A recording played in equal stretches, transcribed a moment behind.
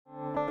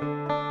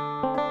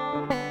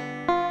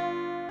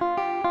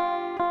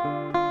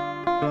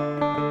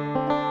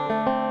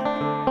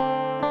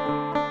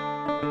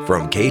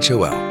From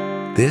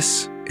KHOL,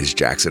 this is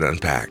Jackson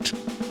Unpacked.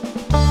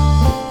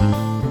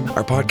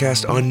 Our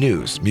podcast on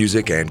news,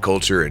 music, and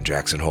culture in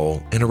Jackson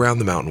Hole and around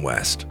the Mountain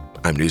West.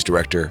 I'm News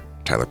Director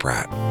Tyler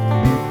Pratt.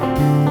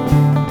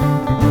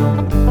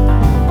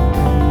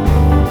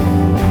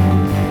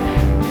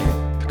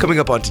 Coming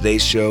up on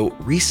today's show,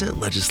 recent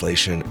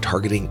legislation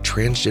targeting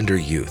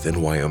transgender youth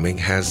in Wyoming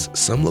has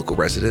some local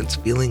residents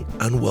feeling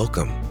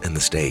unwelcome in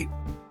the state.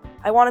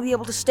 I want to be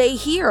able to stay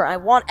here. I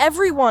want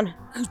everyone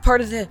who's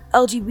part of the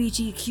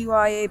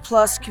LGBTQIA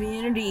plus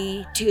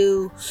community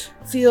to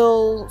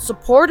feel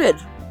supported.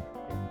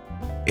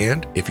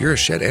 And if you're a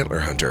shed antler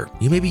hunter,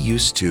 you may be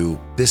used to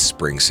this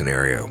spring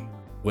scenario.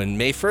 When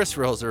May 1st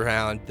rolls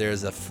around,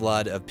 there's a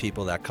flood of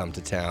people that come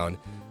to town,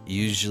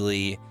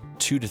 usually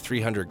 200 to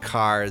 300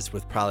 cars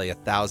with probably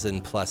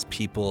 1,000 plus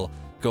people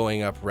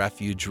going up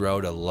Refuge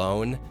Road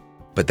alone.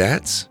 But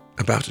that's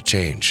about to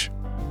change.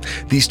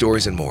 These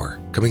stories and more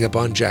coming up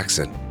on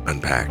Jackson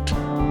Unpacked.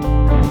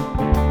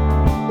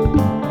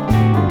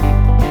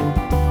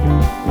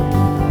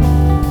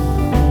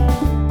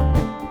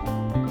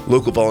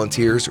 Local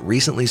volunteers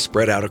recently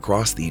spread out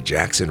across the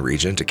Jackson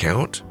region to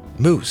count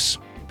moose.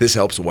 This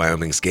helps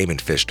Wyoming's Game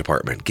and Fish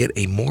Department get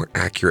a more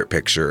accurate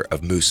picture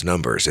of moose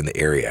numbers in the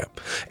area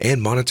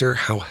and monitor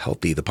how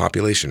healthy the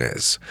population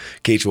is.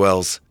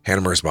 KHOL's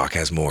Hannah Mersbach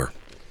has more.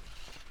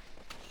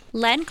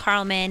 Len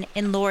Carlman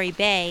and Lori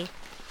Bay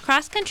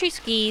cross-country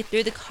ski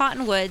through the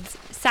cottonwoods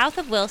south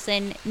of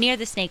Wilson near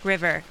the Snake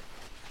River.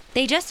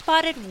 They just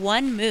spotted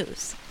one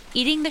moose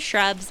eating the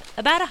shrubs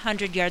about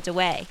 100 yards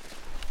away.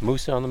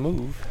 Moose on the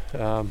move,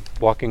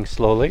 walking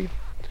slowly,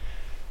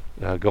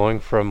 going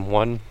from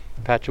one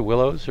patch of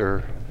willows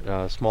or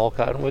small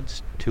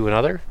cottonwoods to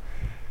another.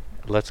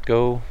 Let's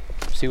go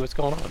see what's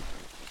going on.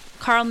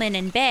 Carlman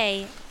and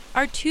Bay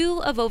are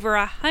two of over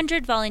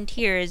 100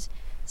 volunteers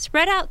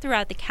spread out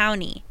throughout the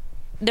county.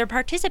 They're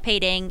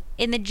participating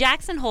in the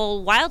Jackson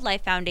Hole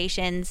Wildlife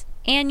Foundation's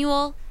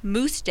annual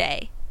Moose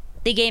Day.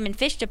 The Game and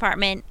Fish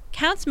Department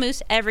counts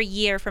moose every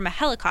year from a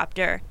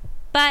helicopter,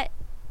 but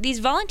these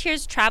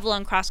volunteers travel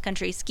on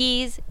cross-country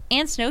skis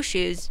and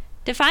snowshoes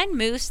to find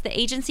moose the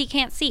agency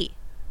can't see.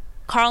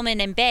 Carlman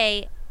and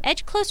Bay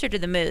edge closer to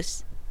the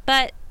moose,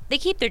 but they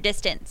keep their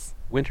distance.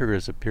 Winter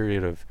is a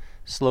period of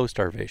slow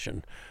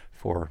starvation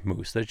for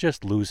moose. They're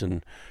just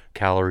losing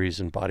calories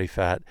and body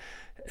fat,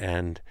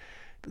 and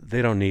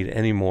they don't need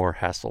any more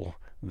hassle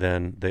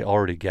than they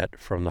already get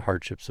from the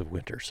hardships of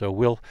winter. So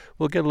we'll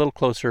get a little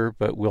closer,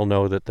 but we'll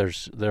know that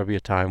there'll be a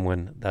time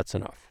when that's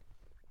enough.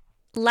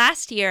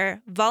 Last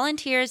year,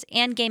 volunteers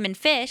and Game and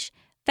Fish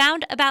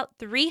found about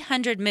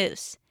 300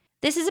 moose.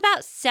 This is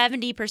about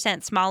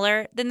 70%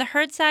 smaller than the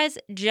herd size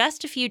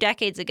just a few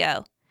decades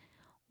ago.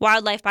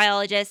 Wildlife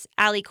biologist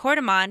Ali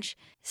Cordemanche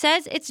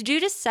says it's due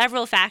to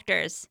several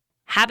factors: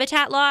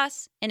 habitat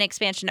loss, an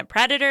expansion of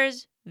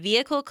predators,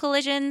 vehicle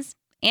collisions,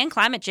 and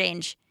climate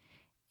change.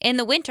 In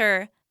the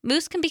winter,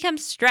 moose can become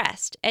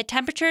stressed at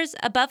temperatures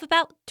above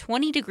about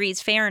 20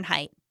 degrees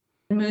Fahrenheit.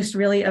 Moose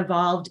really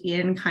evolved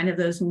in kind of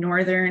those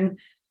northern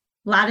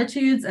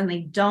latitudes, and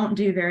they don't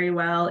do very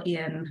well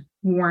in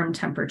warm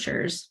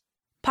temperatures.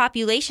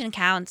 Population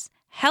counts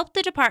help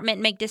the department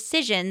make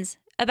decisions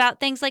about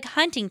things like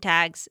hunting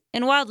tags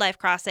and wildlife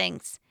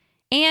crossings.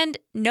 And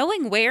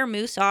knowing where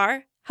moose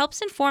are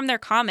helps inform their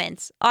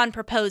comments on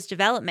proposed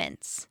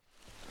developments.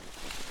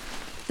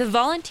 The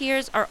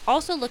volunteers are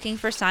also looking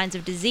for signs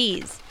of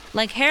disease,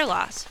 like hair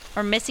loss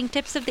or missing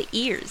tips of the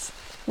ears,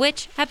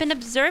 which have been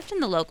observed in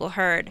the local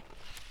herd.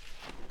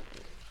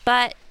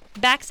 But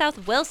back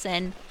south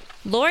Wilson,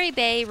 Lori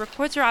Bay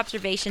records her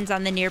observations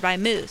on the nearby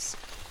moose,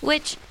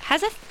 which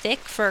has a thick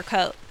fur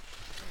coat.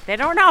 They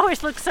don't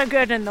always look so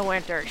good in the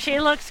winter. She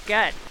looks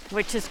good,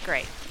 which is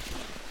great.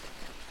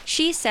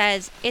 She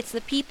says it's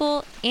the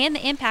people and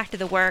the impact of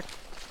the work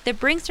that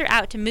brings her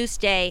out to Moose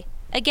Day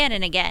again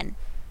and again.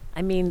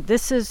 I mean,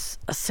 this is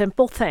a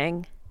simple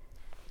thing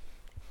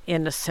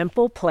in a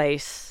simple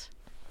place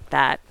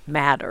that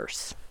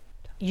matters.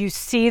 You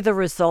see the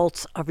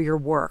results of your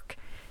work,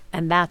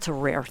 and that's a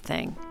rare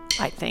thing,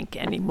 I think,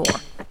 anymore.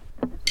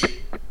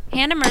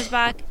 Hannah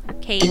Mersbach,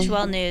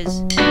 KHOL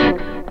News.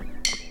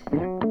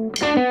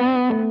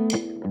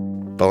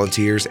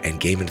 Volunteers and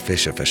Game and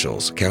Fish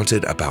officials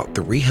counted about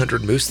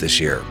 300 moose this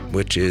year,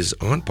 which is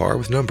on par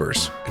with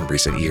numbers in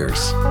recent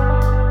years.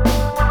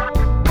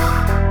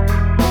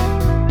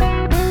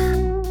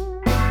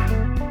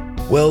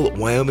 Well,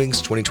 Wyoming's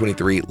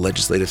 2023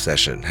 legislative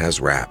session has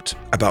wrapped.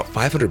 About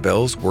 500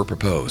 bills were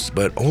proposed,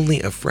 but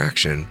only a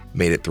fraction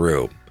made it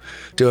through.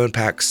 To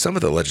unpack some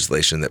of the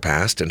legislation that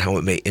passed and how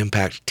it may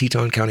impact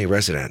Teton County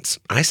residents,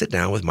 I sit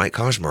down with Mike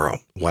Kosmero,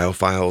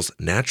 WyoFile's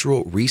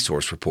natural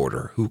resource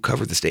reporter who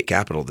covered the state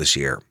capitol this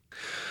year.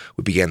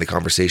 We began the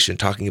conversation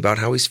talking about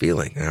how he's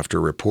feeling after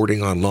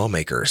reporting on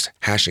lawmakers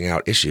hashing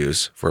out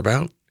issues for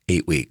about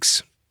 8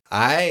 weeks.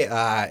 I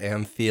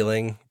am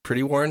feeling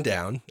pretty worn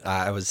down.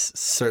 I was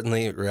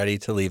certainly ready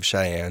to leave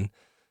Cheyenne.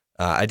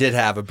 I did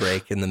have a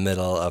break in the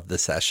middle of the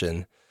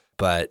session,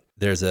 But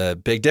there's a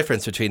big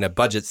difference between a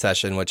budget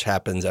session, which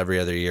happens every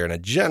other year, and a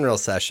general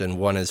session.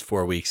 One is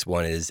 4 weeks,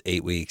 one is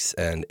 8 weeks,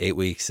 and 8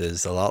 weeks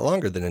is a lot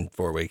longer than in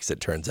 4 weeks,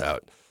 it turns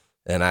out.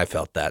 And I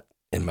felt that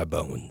in my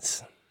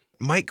bones.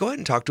 Mike, go ahead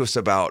and talk to us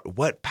about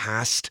what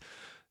passed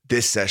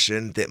this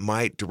session that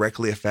might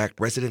directly affect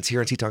residents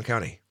here in Teton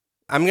County.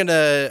 I'm going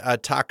to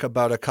talk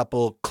about a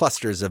couple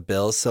clusters of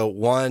bills. So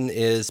one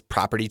is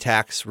property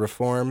tax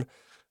reform.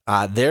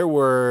 There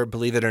were,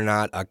 believe it or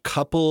not, a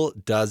couple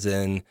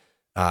dozen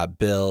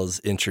bills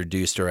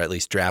introduced or at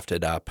least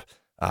drafted up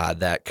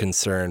that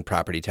concern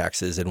property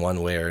taxes in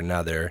one way or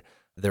another.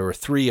 There were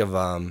 3 of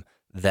them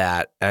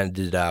that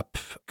ended up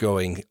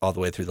going all the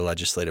way through the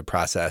legislative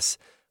process.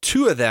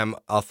 2 of them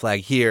I'll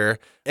flag here.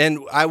 And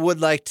I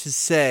would like to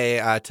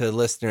say to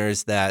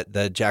listeners that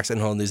the Jackson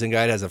Hole News and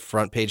Guide has a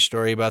front page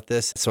story about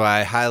this. So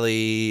I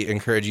highly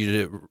encourage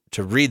you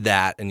to read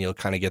that, and you'll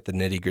kind of get the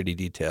nitty gritty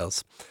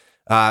details.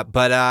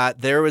 But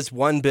there was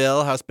one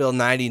bill, House Bill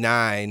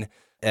 99,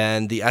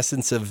 and the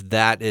essence of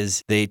that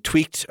is they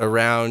tweaked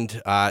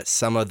around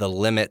some of the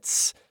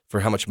limits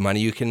for how much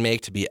money you can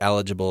make to be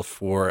eligible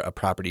for a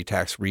property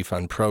tax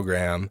refund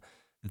program.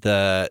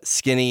 The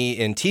skinny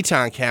in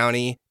Teton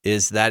County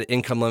is that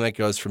income limit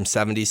goes from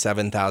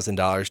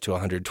 $77,000 to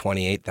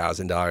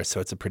 $128,000. So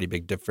it's a pretty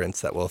big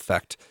difference that will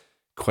affect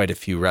quite a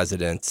few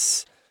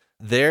residents.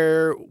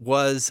 There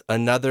was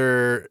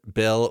another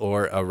bill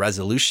or a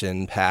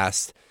resolution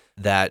passed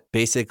that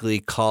basically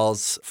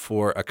calls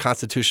for a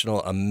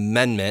constitutional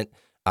amendment.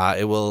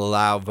 It will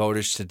allow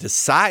voters to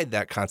decide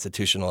that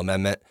constitutional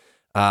amendment.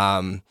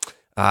 And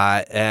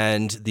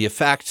the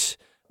effect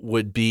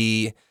would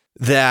be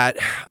that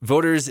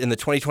voters in the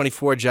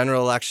 2024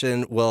 general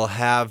election will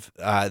have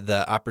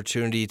the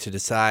opportunity to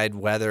decide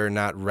whether or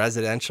not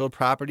residential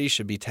property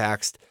should be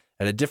taxed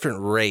at a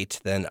different rate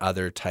than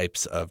other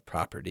types of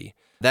property.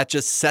 That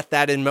just set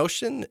that in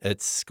motion.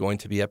 It's going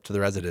to be up to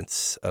the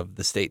residents of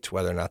the state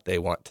whether or not they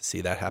want to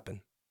see that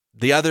happen.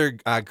 The other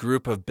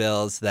group of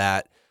bills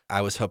that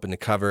I was hoping to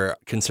cover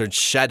concerns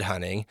shed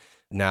hunting.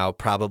 Now,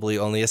 probably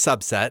only a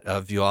subset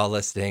of you all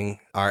listening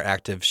are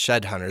active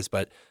shed hunters,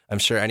 but I'm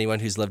sure anyone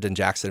who's lived in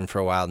Jackson for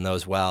a while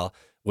knows well,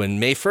 when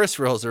May 1st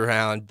rolls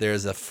around,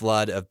 there's a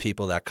flood of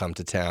people that come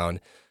to town,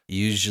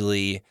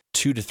 usually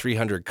 200 to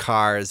 300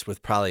 cars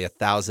with probably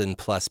 1,000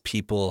 plus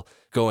people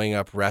going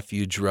up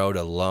Refuge Road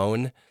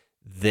alone.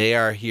 They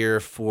are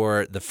here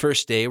for the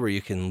first day where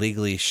you can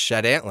legally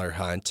shed antler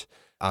hunt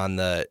on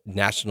the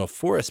national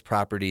forest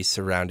property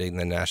surrounding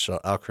the National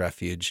Elk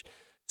Refuge.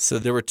 So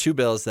there were 2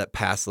 bills that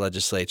passed the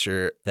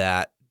legislature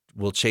that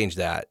will change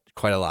that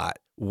quite a lot.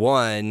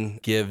 One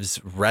gives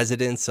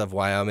residents of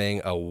Wyoming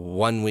a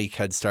 1-week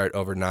head start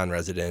over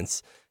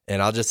non-residents.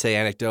 And I'll just say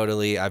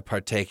anecdotally, I've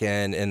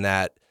partaken in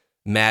that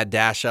mad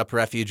dash up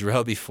Refuge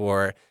Road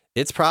before.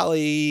 It's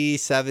probably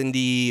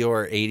 70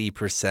 or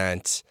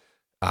 80%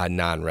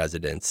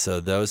 non-residents.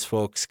 So those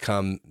folks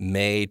come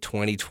May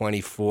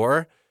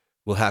 2024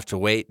 will have to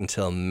wait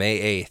until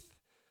May 8th.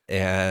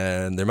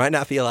 And there might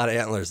not be a lot of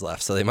antlers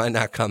left, so they might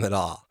not come at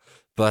all.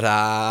 But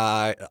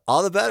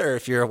all the better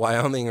if you're a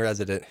Wyoming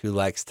resident who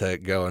likes to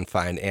go and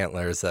find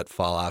antlers that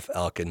fall off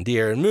elk and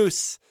deer and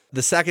moose.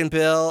 The second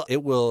bill,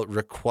 it will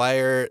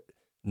require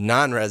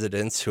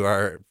non-residents who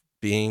are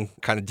being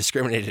kind of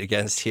discriminated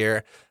against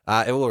here,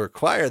 it will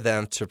require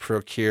them to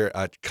procure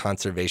a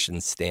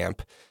conservation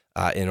stamp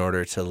in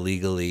order to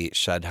legally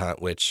shed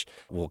hunt, which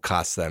will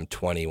cost them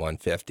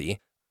 $21.50.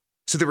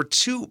 So there were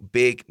 2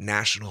 big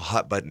national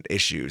hot button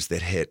issues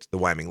that hit the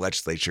Wyoming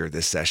legislature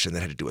this session that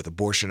had to do with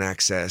abortion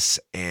access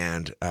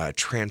and a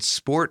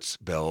transports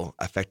bill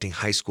affecting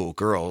high school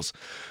girls.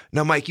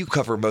 Now, Mike, you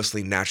cover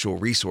mostly natural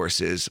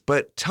resources,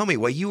 but tell me,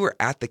 while you were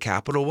at the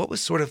Capitol, what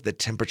was sort of the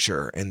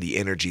temperature and the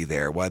energy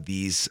there while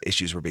these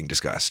issues were being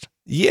discussed?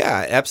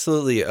 Yeah,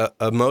 absolutely.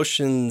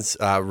 Emotions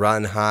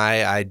run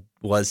high. I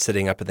was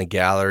sitting up in the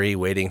gallery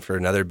waiting for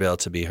another bill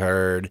to be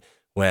heard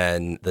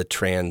when the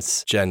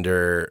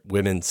transgender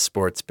women's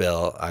sports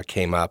bill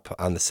came up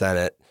on the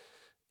Senate.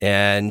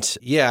 And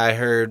yeah, I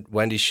heard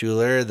Wendy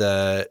Schuler,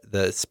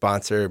 the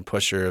sponsor and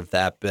pusher of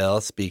that bill,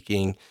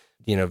 speaking,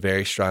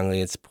 very strongly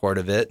in support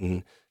of it.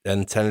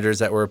 And senators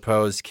that were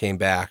opposed came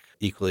back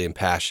equally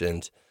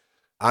impassioned.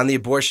 On the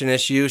abortion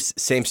issue,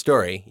 same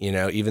story.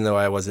 Even though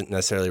I wasn't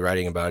necessarily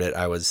writing about it,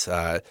 I was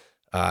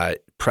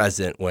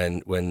present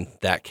when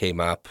that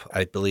came up.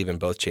 I believe in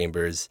both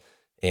chambers.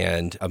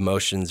 And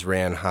emotions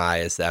ran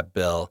high as that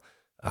bill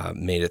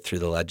made it through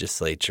the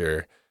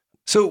legislature.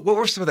 So what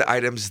were some of the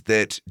items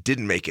that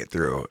didn't make it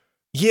through?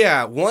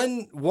 Yeah,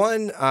 one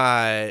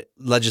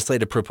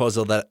legislative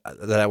proposal that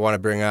I want to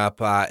bring up,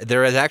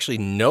 there is actually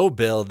no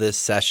bill this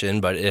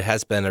session, but it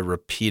has been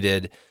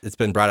it's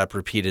been brought up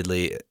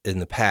repeatedly in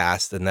the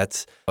past, and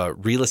that's a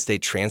real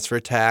estate transfer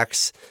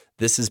tax.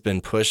 This has been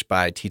pushed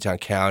by Teton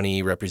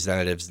County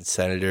representatives and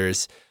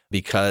senators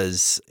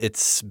because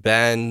it's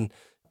been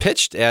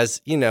pitched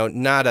as,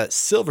 not a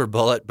silver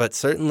bullet, but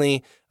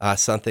certainly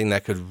something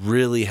that could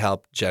really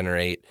help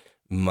generate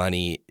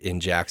money in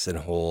Jackson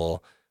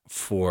Hole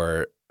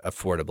for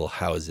affordable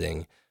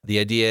housing. The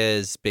idea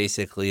is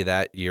basically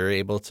that you're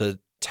able to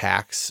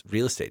tax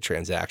real estate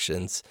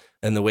transactions.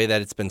 And the way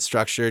that it's been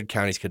structured,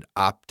 counties could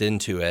opt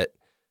into it,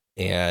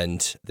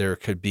 and there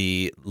could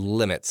be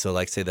limits. So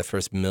like say the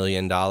first $1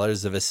 million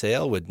of a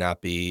sale would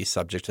not be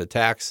subject to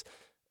tax.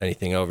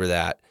 Anything over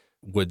that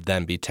would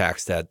then be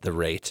taxed at the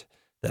rate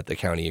that the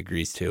county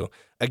agrees to.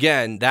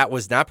 Again, that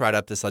was not brought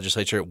up this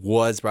legislature. It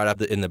was brought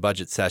up in the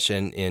budget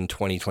session in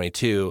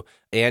 2022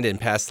 and in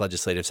past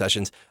legislative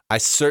sessions. I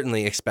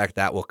certainly expect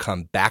that will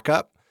come back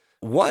up.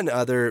 One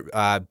other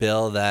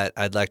bill that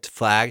I'd like to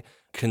flag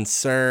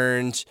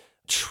concerned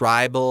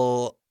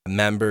tribal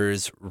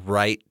members'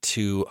 right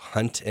to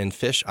hunt and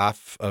fish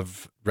off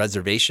of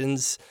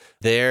reservations.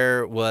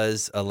 There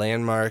was a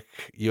landmark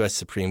U.S.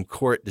 Supreme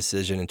Court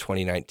decision in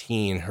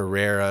 2019,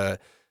 Herrera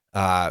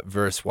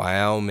versus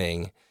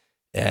Wyoming.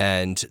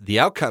 And the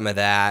outcome of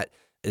that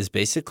is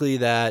basically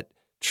that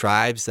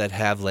tribes that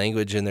have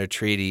language in their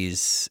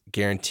treaties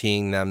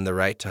guaranteeing them the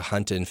right to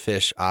hunt and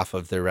fish off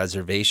of their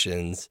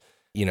reservations,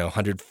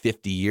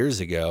 150 years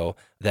ago,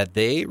 that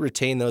they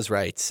retain those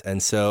rights.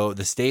 And so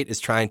the state is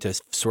trying to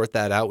sort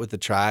that out with the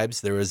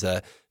tribes. There was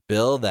a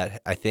bill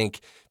that I think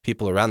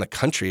people around the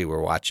country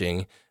were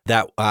watching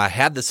that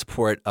had the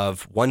support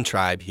of one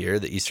tribe here,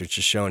 the Eastern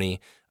Shoshone,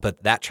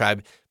 but that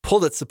tribe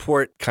pulled its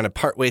support kind of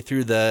partway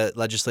through the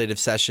legislative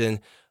session,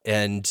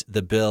 and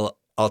the bill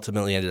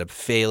ultimately ended up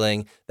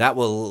failing. That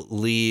will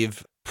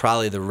leave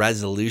probably the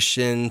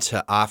resolution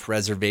to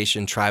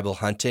off-reservation tribal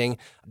hunting.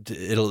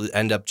 It'll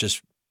end up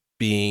just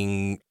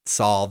being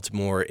solved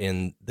more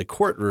in the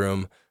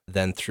courtroom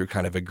than through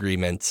kind of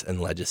agreements and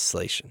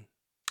legislation.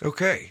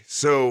 Okay,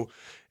 so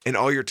in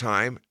all your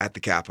time at the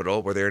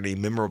Capitol, were there any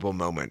memorable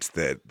moments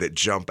that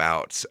jump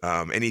out?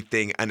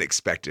 Anything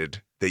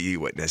unexpected that you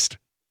witnessed?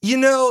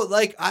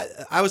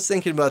 I was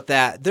thinking about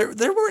that. There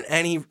weren't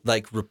any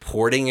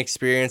reporting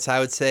experience, I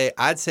would say.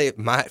 I'd say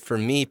for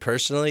me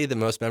personally, the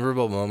most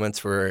memorable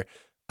moments were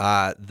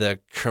the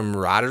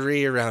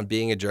camaraderie around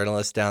being a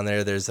journalist down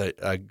there. There's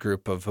a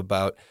group of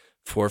about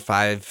 4 or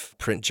 5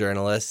 print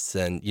journalists,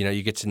 and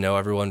you get to know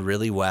everyone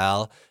really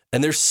well.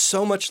 And there's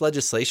so much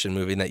legislation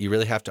moving that you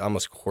really have to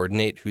almost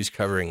coordinate who's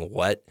covering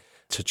what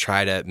to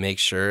try to make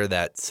sure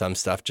that some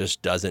stuff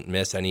just doesn't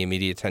miss any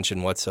immediate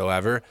attention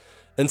whatsoever.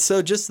 And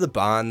so just the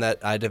bond that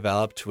I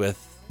developed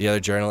with the other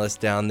journalists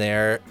down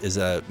there is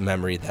a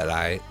memory that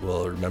I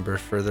will remember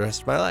for the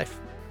rest of my life.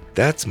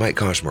 That's Mike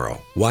Koshmerl,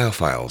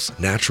 WildFiles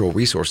natural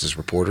resources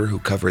reporter who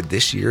covered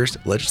this year's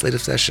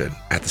legislative session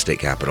at the state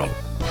capitol.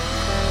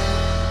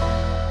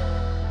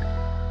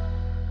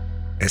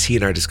 As he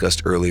and I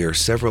discussed earlier,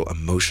 several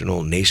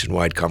emotional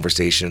nationwide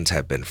conversations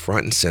have been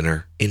front and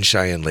center in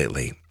Cheyenne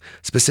lately,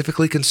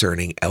 specifically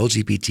concerning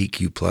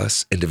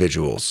LGBTQ+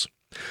 individuals.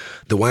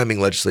 The Wyoming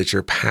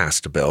legislature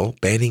passed a bill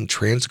banning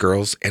trans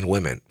girls and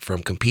women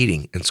from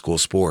competing in school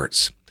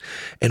sports.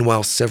 And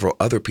while several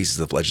other pieces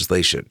of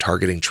legislation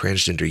targeting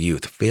transgender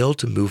youth failed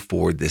to move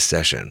forward this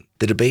session,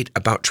 the debate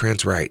about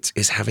trans rights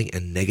is having a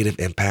negative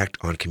impact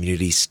on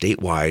communities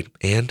statewide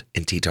and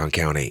in Teton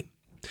County.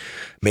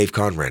 Maeve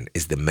Conran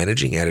is the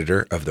managing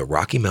editor of the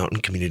Rocky Mountain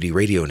Community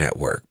Radio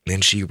Network,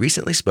 and she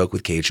recently spoke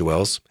with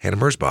KHOL's Hannah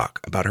Merzbach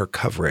about her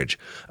coverage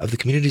of the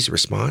community's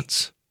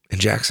response in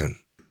Jackson.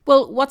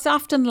 Well, what's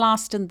often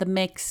lost in the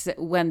mix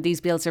when these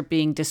bills are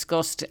being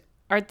discussed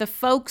are the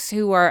folks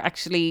who are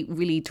actually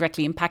really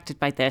directly impacted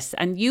by this.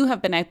 And you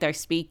have been out there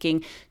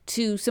speaking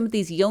to some of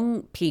these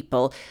young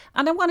people.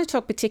 And I want to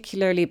talk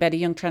particularly about a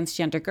young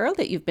transgender girl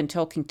that you've been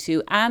talking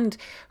to and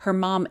her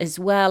mom as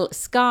well.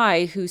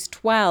 Sky, who's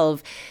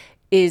 12,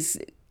 is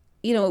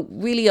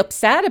really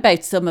upset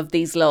about some of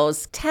these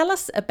laws. Tell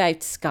us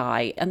about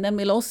Sky, and then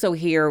we'll also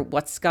hear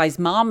what Sky's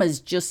mom has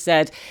just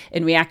said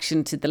in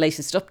reaction to the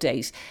latest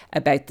update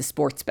about the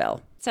sports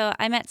bill. So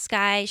I met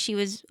Sky. She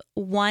was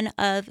one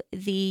of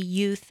the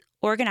youth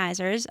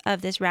organizers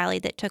of this rally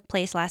that took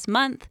place last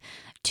month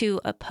to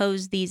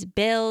oppose these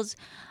bills.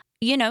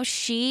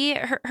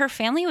 Her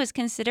family was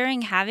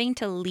considering having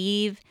to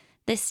leave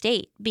the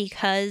state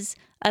because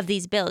of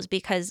these bills,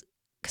 because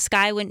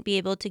Sky wouldn't be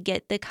able to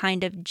get the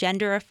kind of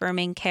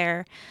gender-affirming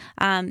care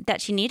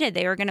that she needed.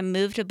 They were going to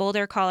move to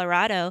Boulder,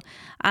 Colorado.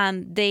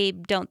 They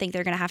don't think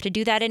they're going to have to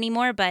do that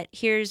anymore, but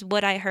here's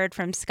what I heard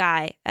from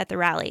Sky at the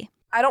rally.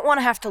 I don't want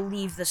to have to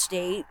leave the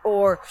state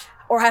or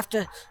have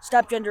to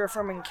stop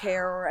gender-affirming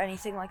care or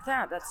anything like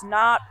that. That's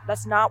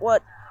not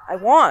what I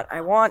want.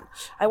 I want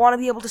to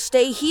be able to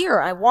stay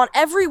here. I want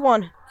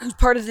everyone who's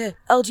part of the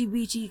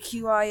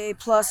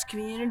LGBTQIA+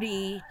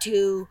 community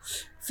to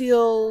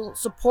feel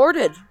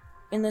supported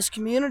in this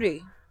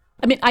community.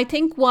 I mean, I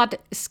think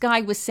what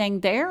Sky was saying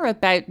there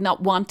about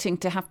not wanting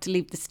to have to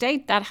leave the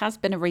state, that has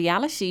been a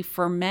reality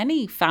for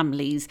many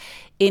families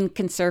in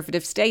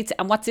conservative states.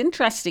 And what's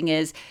interesting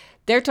is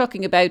they're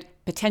talking about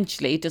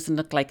potentially, it doesn't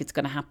look like it's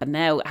going to happen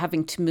now,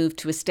 having to move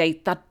to a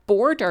state that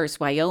borders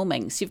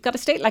Wyoming. So you've got a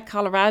state like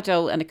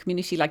Colorado and a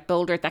community like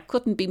Boulder that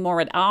couldn't be more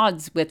at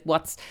odds with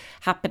what's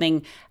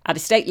happening at a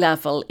state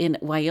level in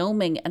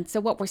Wyoming. And so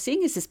what we're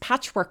seeing is this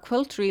patchwork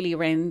quilt really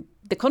around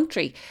the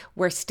country,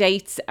 where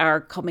states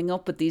are coming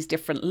up with these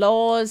different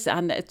laws,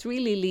 and it's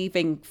really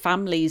leaving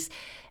families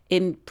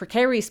in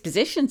precarious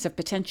positions of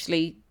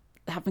potentially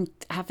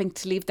having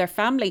to leave their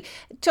family.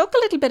 Talk a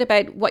little bit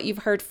about what you've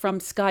heard from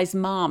Skye's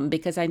mom,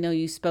 because I know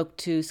you spoke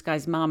to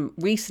Skye's mom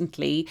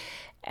recently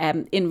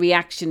in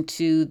reaction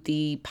to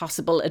the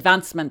possible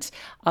advancement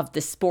of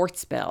the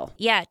sports bill.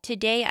 Yeah,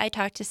 today I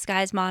talked to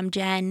Skye's mom,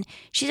 Jen.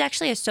 She's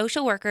actually a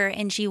social worker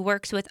and she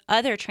works with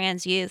other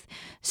trans youth.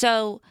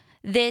 So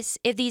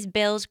if these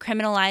bills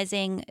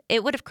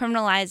it would have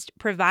criminalized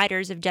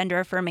providers of gender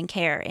affirming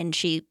care, and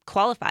she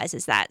qualifies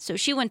as that. So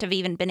she wouldn't have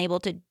even been able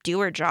to do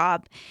her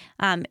job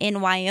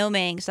in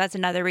Wyoming. So that's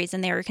another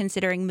reason they were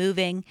considering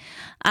moving.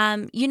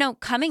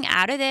 Coming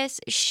out of this,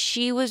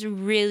 she was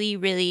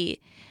relieved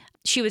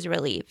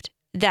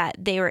that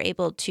they were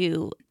able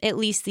to, at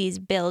least these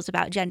bills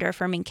about gender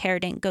affirming care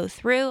didn't go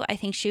through. I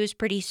think she was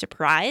pretty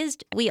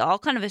surprised. We all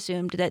kind of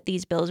assumed that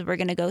these bills were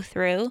going to go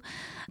through,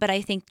 but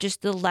I think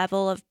just the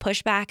level of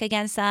pushback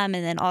against them,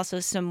 and then also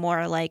some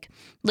more like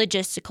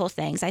logistical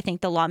things. I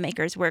think the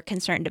lawmakers were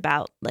concerned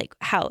about like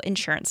how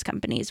insurance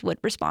companies would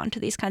respond to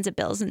these kinds of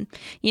bills. And,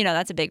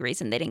 that's a big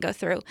reason they didn't go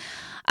through.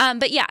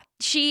 But yeah,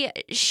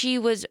 she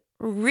was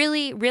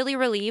really, really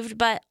relieved,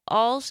 but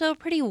also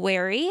pretty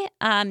wary.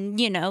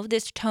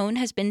 This tone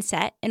has been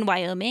set in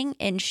Wyoming,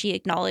 and she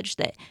acknowledged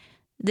that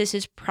this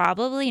is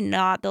probably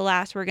not the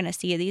last we're going to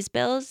see of these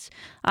bills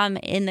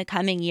in the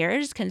coming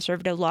years.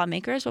 Conservative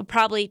lawmakers will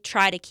probably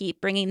try to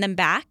keep bringing them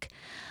back.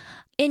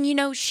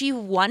 And, she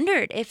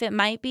wondered if it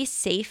might be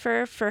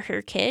safer for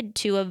her kid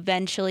to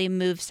eventually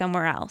move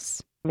somewhere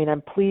else. I mean,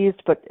 I'm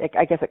pleased, but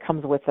I guess it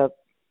comes with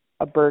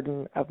a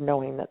burden of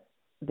knowing that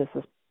this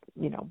is,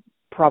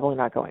 probably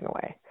not going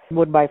away.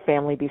 Would my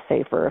family be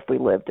safer if we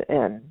lived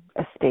in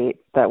a state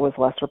that was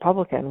less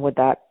Republican? Would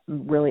that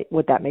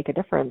make a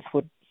difference?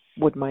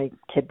 Would my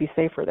kid be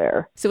safer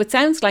there? So it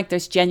sounds like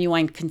there's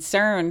genuine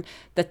concern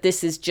that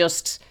this is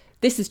just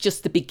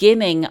the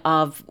beginning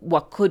of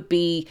what could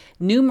be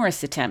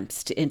numerous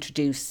attempts to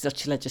introduce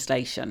such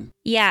legislation.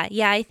 Yeah,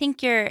 I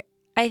think you're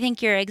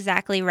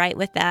exactly right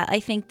with that. I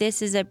think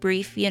this is a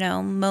brief,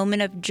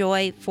 moment of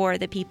joy for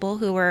the people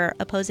who were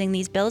opposing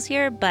these bills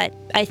here, but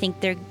I think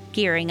they're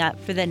gearing up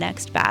for the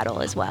next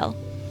battle as well.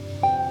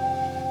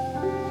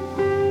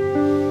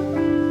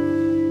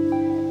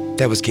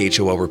 That was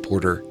KHOL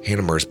reporter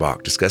Hannah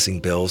Mersbach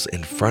discussing bills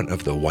in front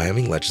of the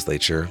Wyoming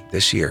legislature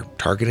this year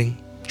targeting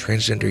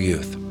transgender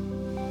youth.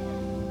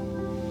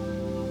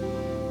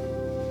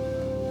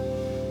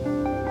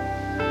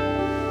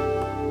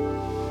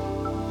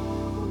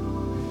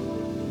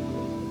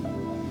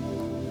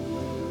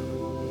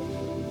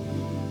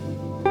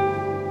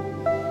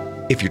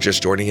 If you're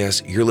just joining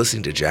us, you're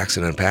listening to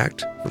Jackson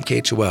Unpacked from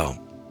KHOL.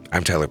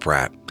 I'm Tyler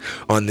Pratt.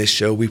 On this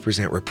show, we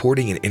present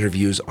reporting and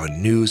interviews on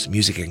news,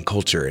 music, and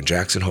culture in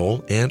Jackson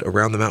Hole and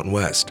around the Mountain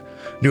West.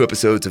 New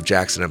episodes of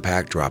Jackson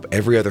Unpacked drop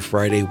every other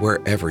Friday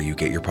wherever you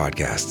get your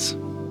podcasts.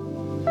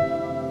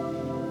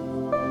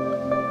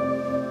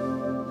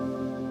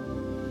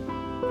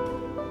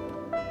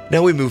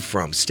 Now we move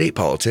from state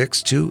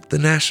politics to the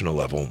national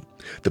level.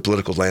 The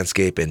political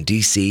landscape in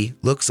D.C.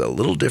 looks a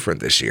little different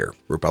this year.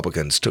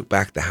 Republicans took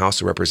back the House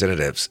of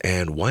Representatives,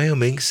 and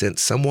Wyoming sent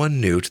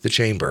someone new to the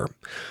chamber.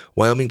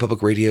 Wyoming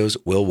Public Radio's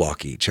Will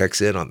Walkey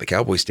checks in on the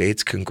Cowboy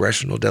State's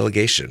congressional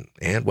delegation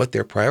and what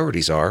their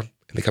priorities are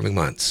in the coming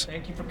months.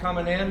 Thank you for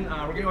coming in. We're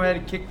going to go ahead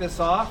and kick this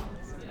off.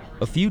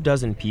 A few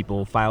dozen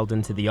people filed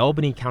into the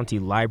Albany County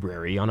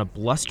Library on a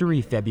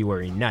blustery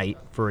February night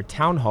for a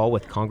town hall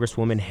with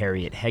Congresswoman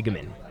Harriet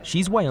Hageman.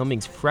 She's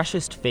Wyoming's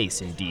freshest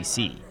face in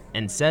D.C.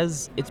 and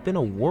says it's been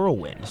a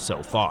whirlwind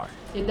so far.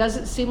 It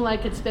doesn't seem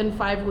like it's been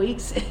 5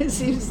 weeks. It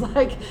seems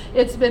like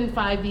it's been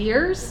 5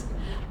 years.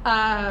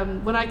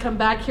 When I come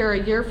back here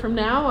a year from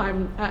now,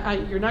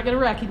 you're not going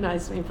to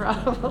recognize me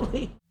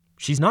probably.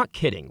 She's not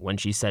kidding when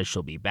she says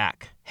she'll be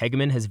back.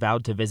 Hageman has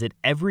vowed to visit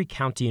every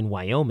county in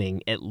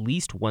Wyoming at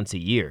least once a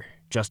year.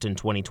 Just in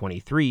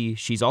 2023,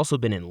 she's also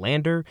been in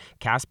Lander,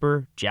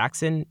 Casper,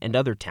 Jackson, and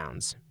other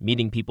towns.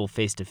 Meeting people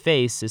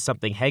face-to-face is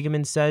something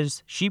Hageman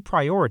says she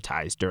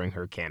prioritized during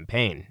her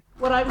campaign.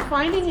 What I'm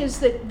finding is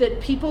that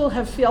people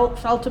have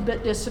felt a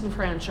bit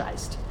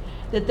disenfranchised,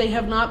 that they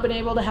have not been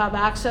able to have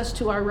access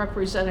to our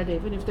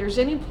representative. And if there's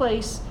any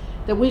place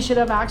that we should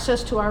have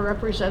access to our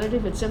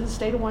representative, it's in the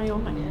state of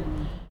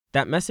Wyoming.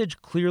 That message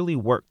clearly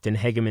worked in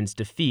Hageman's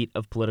defeat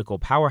of political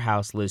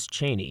powerhouse Liz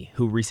Cheney,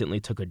 who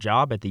recently took a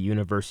job at the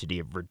University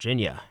of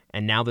Virginia.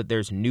 And now that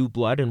there's new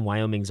blood in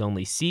Wyoming's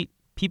only seat,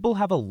 people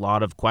have a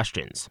lot of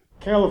questions.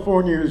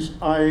 California is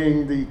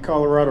eyeing the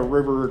Colorado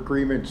River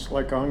agreements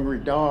like a hungry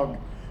dog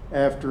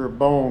after a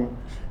bone.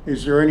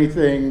 Is there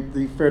anything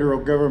the federal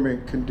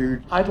government can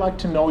do? I'd like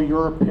to know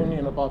your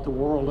opinion about the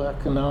World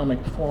Economic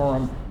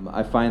Forum.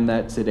 I find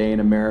that today in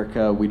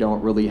America, we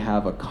don't really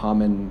have a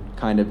common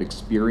kind of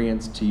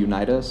experience to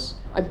unite us.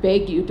 I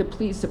beg you to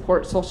please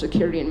support Social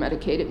Security and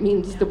Medicaid. It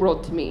means the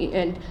world to me,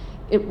 and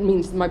it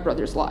means my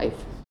brother's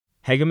life.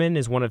 Hegeman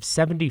is one of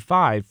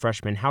 75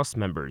 freshman House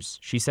members.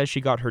 She says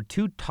she got her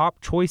 2 top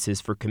choices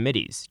for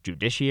committees,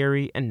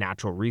 Judiciary and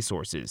Natural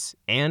Resources,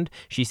 and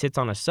she sits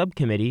on a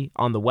subcommittee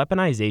on the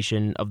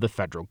weaponization of the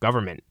federal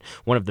government.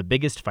 One of the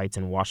biggest fights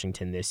in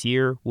Washington this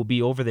year will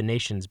be over the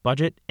nation's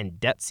budget and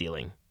debt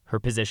ceiling.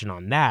 Her position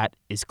on that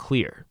is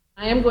clear.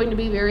 I am going to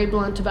be very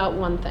blunt about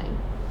one thing,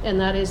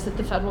 and that is that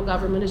the federal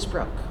government is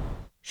broke.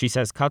 She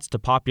says cuts to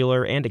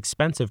popular and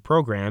expensive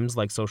programs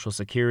like Social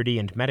Security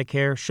and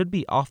Medicare should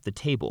be off the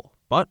table,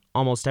 but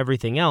almost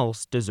everything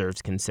else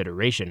deserves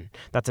consideration.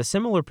 That's a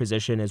similar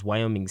position as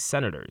Wyoming's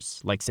senators,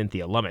 like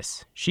Cynthia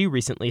Lummis. She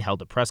recently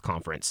held a press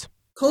conference.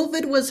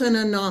 COVID was an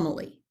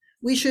anomaly.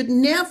 We should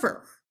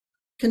never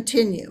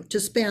continue to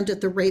spend at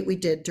the rate we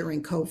did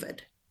during COVID.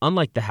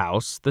 Unlike the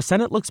House, the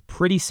Senate looks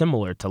pretty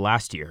similar to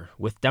last year,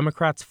 with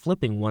Democrats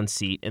flipping 1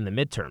 seat in the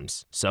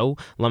midterms. So,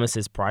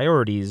 Lummis's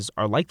priorities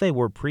are like they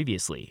were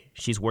previously.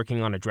 She's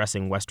working on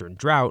addressing Western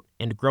drought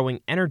and growing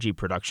energy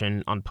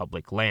production on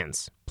public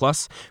lands,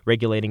 plus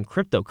regulating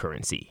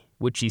cryptocurrency,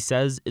 which she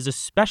says is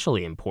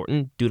especially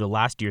important due to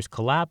last year's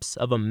collapse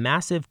of a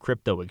massive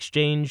crypto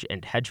exchange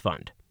and hedge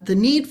fund. The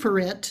need for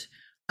it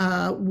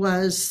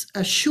was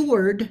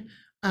assured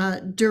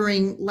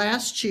during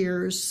last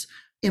year's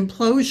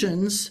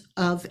implosions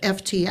of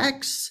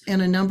FTX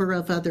and a number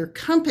of other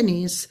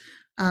companies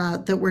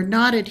that were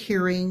not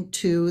adhering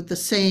to the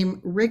same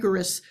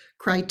rigorous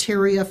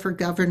criteria for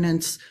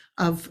governance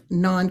of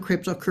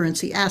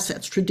non-cryptocurrency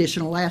assets,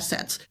 traditional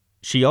assets.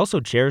 She also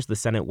chairs the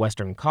Senate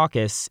Western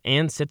Caucus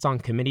and sits on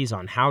committees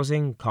on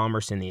housing,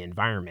 commerce, and the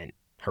environment.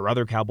 Her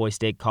other Cowboy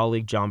State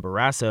colleague, John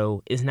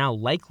Barrasso, is now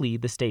likely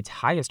the state's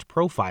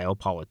highest-profile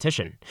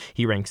politician.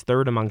 He ranks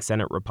 3rd among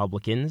Senate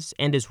Republicans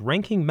and is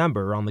ranking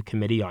member on the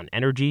Committee on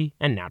Energy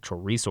and Natural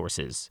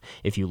Resources.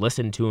 If you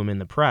listen to him in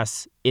the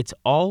press, it's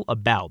all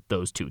about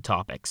those 2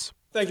 topics.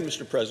 Thank you,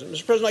 Mr. President.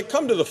 Mr. President, I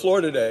come to the floor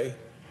today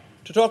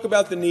to talk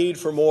about the need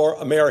for more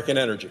American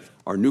energy.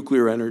 Our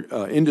nuclear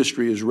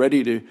industry is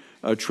ready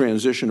to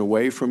transition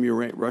away from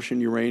Russian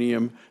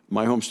uranium.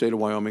 My home state of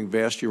Wyoming,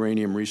 vast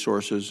uranium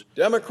resources.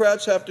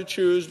 Democrats have to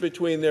choose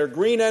between their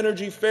green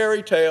energy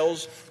fairy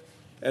tales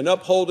and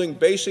upholding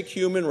basic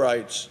human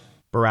rights.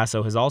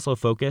 Barrasso has also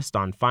focused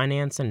on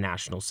finance and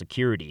national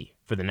security.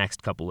 For the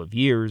next couple of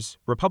years,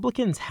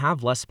 Republicans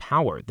have less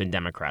power than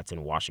Democrats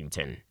in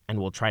Washington and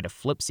will try to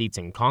flip seats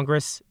in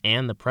Congress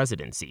and the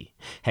presidency.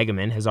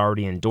 Hegeman has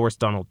already endorsed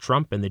Donald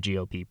Trump in the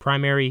GOP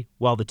primary,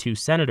 while the 2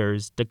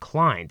 senators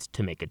declined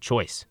to make a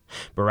choice.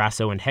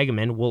 Barrasso and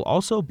Hegeman will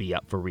also be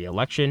up for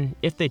re-election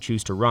if they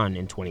choose to run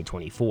in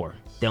 2024.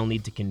 They'll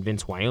need to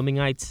convince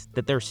Wyomingites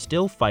that they're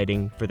still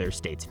fighting for their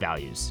state's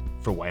values.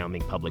 For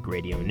Wyoming Public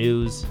Radio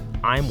News,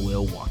 I'm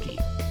Will Walkie.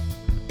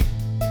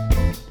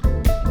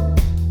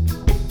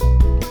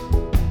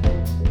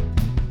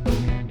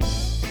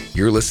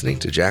 You're listening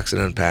to Jackson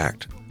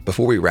Unpacked.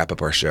 Before we wrap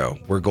up our show,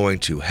 we're going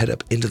to head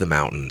up into the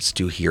mountains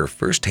to hear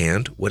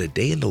firsthand what a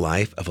day in the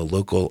life of a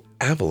local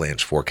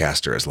avalanche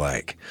forecaster is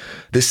like.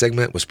 This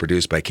segment was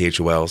produced by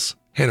KHOL's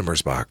Hannah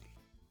Mersbach.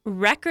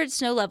 Record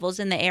snow levels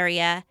in the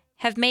area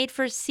have made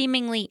for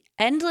seemingly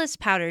endless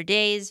powder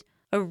days,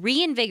 a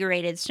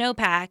reinvigorated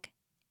snowpack,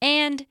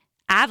 and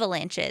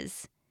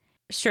avalanches.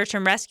 Search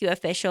and rescue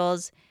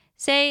officials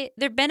say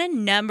there have been a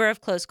number of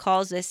close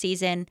calls this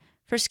season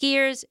for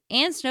skiers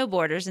and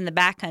snowboarders in the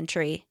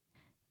backcountry.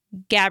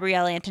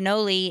 Gabrielle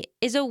Antonoli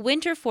is a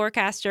winter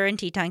forecaster in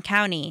Teton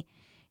County.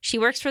 She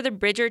works for the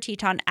Bridger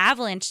Teton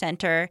Avalanche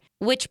Center,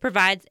 which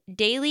provides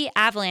daily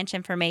avalanche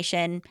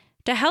information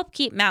to help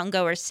keep mountain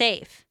goers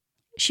safe.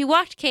 She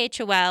walked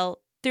KHOL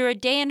through a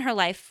day in her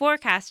life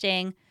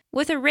forecasting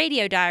with a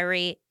radio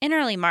diary in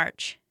early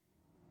March.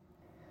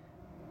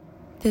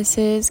 This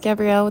is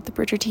Gabrielle with the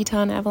Bridger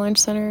Teton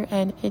Avalanche Center,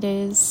 and it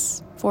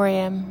is 4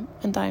 a.m.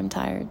 and I'm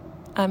tired.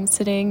 I'm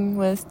sitting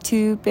with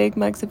 2 big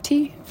mugs of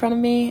tea in front of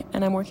me,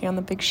 and I'm working on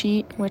the big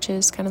sheet, which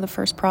is kind of the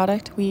first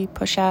product we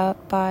push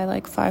out by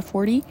like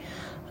 5:40,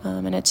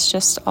 and it's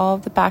just all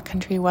of the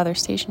backcountry weather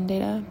station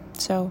data.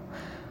 So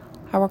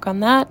I work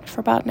on that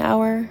for about an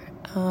hour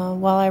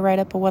while I write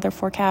up a weather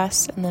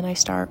forecast, and then I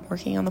start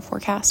working on the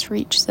forecast for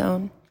each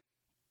zone.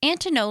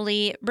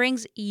 Antonoli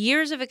brings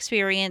years of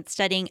experience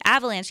studying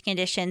avalanche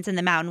conditions in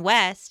the Mountain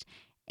West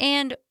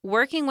and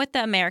working with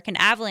the American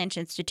Avalanche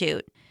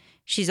Institute.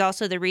 She's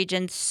also the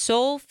region's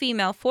sole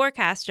female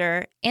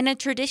forecaster in a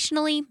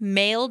traditionally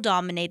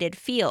male-dominated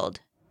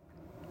field.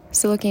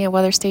 So looking at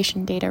weather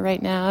station data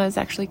right now is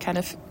actually kind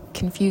of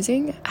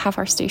confusing. Half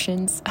our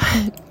stations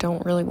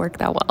don't really work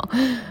that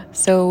well.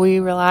 So we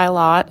rely a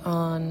lot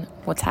on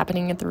what's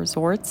happening at the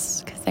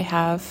resorts because they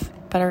have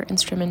better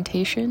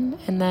instrumentation.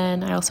 And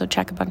then I also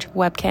check a bunch of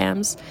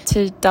webcams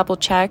to double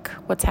check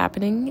what's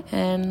happening.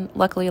 And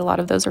luckily a lot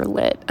of those are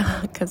lit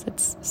because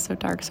it's so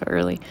dark so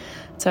early.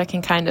 So I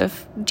can kind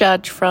of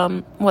judge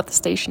from what the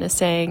station is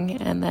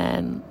saying and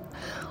then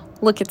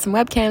look at some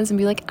webcams and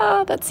be like,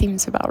 oh, that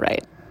seems about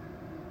right.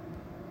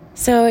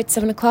 So it's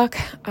 7 o'clock.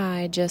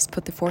 I just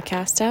put the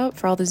forecast out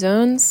for all the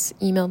zones,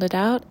 emailed it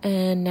out,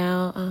 and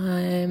now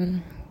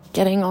I'm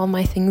getting all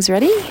my things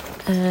ready.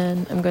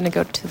 And I'm going to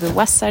go to the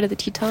west side of the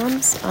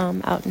Tetons,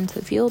 out into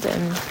the field,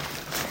 and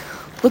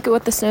look at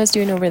what the snow's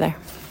doing over there.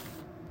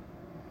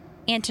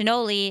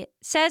 Antonoli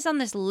says on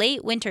this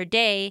late winter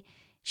day,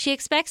 she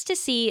expects to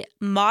see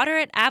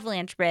moderate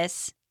avalanche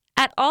risks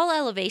at all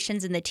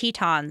elevations in the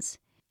Tetons.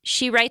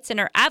 She writes in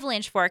her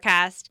avalanche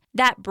forecast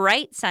that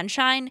bright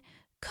sunshine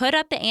could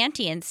up the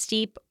ante in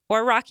steep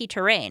or rocky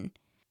terrain.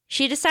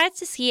 She decides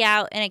to ski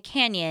out in a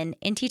canyon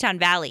in Teton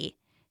Valley,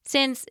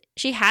 since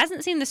she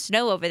hasn't seen the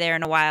snow over there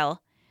in a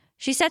while.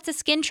 She sets a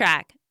skin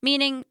track,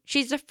 meaning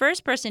she's the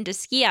first person to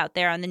ski out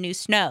there on the new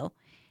snow,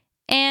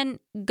 and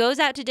goes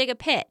out to dig a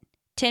pit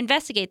to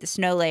investigate the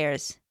snow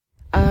layers.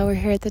 We're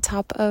here at the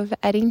top of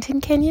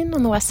Eddington Canyon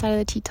on the west side of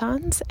the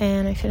Tetons,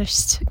 and I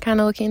finished kind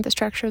of looking at the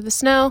structure of the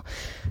snow,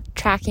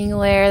 tracking a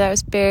layer that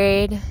was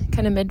buried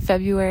kind of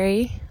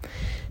mid-February.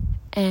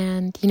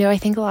 And, you know, I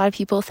think a lot of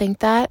people think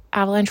that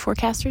avalanche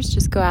forecasters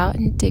just go out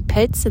and dig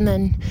pits and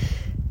then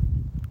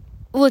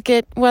look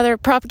at whether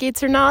it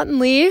propagates or not and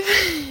leave.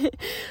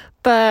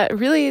 But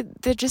really,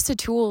 they're just a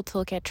tool to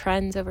look at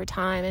trends over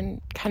time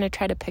and kind of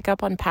try to pick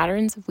up on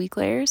patterns of weak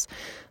layers.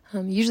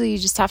 Usually you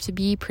just have to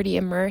be pretty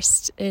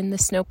immersed in the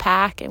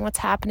snowpack and what's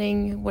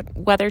happening, what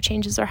weather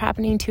changes are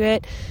happening to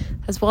it,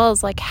 as well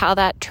as like how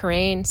that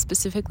terrain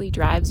specifically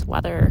drives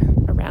weather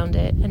around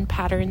it and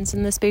patterns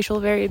in the spatial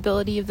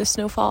variability of the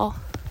snowfall.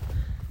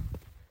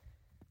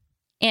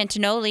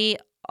 Antonoli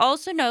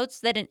also notes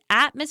that an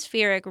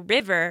atmospheric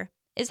river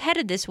is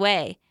headed this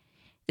way.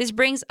 This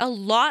brings a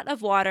lot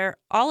of water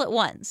all at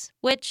once,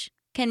 which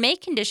can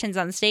make conditions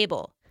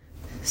unstable.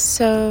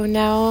 So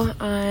now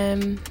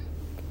I'm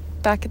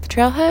back at the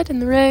trailhead in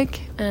the rig,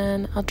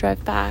 and I'll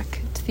drive back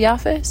to the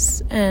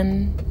office,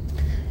 and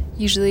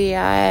usually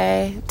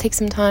I take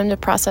some time to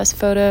process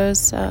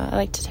photos. I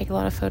like to take a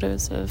lot of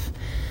photos of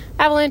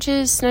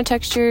avalanches, snow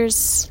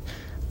textures,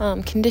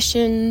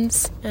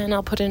 conditions, and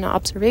I'll put in an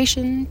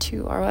observation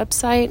to our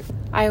website.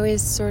 I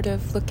always sort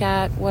of look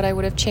at what I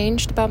would have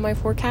changed about my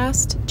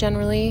forecast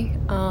generally,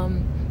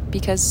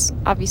 because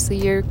obviously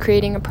you're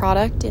creating a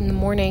product in the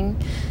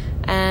morning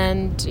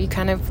and you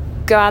kind of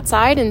go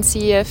outside and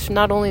see if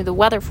not only the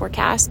weather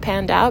forecast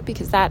panned out,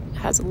 because that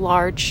has a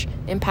large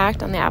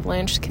impact on the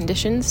avalanche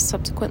conditions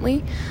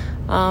subsequently,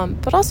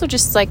 but also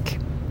just like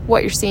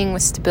what you're seeing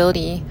with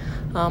stability,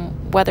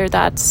 whether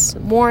that's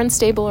more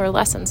unstable or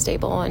less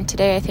unstable. And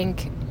today I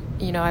think,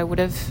 you know, I would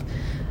have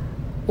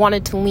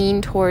wanted to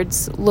lean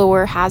towards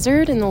lower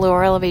hazard in the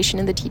lower elevation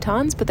of the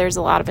Tetons, but there's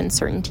a lot of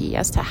uncertainty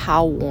as to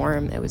how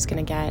warm it was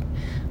going to get,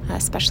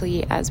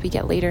 especially as we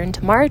get later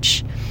into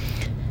March.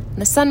 When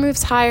the sun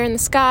moves higher in the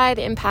sky,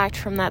 the impact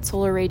from that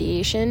solar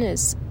radiation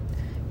is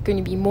going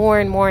to be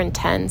more and more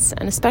intense,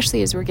 and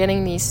especially as we're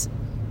getting these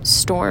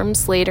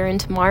storms later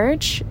into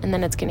March, and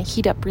then it's going to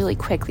heat up really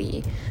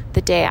quickly the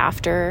day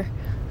after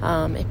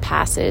it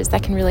passes.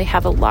 That can really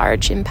have a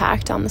large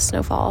impact on the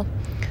snowfall.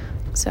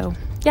 So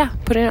yeah,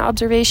 put in an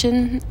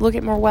observation, look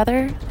at more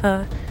weather,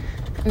 and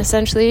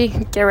essentially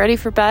get ready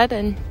for bed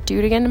and do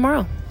it again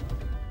tomorrow.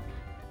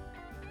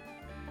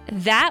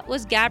 That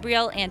was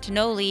Gabrielle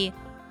Antonoli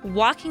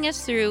walking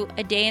us through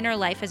a day in her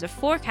life as a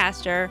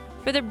forecaster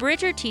for the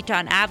Bridger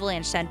Teton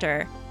Avalanche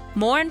Center.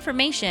 More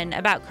information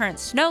about current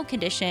snow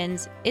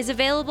conditions is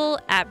available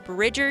at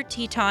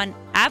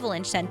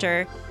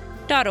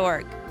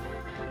BridgerTetonAvalancheCenter.org.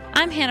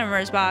 I'm Hannah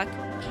Merzbach,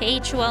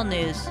 KHOL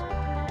News.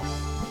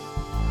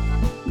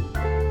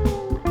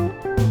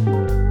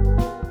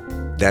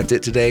 That's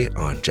it today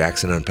on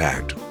Jackson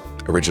Unpacked.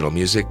 Original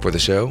music for the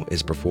show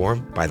is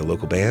performed by the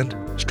local band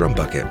Strum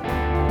Bucket.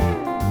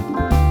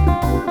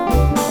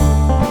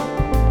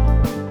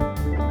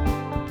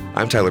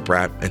 I'm Tyler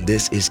Pratt, and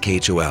this is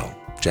KHOL,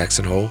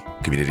 Jackson Hole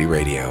Community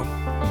Radio.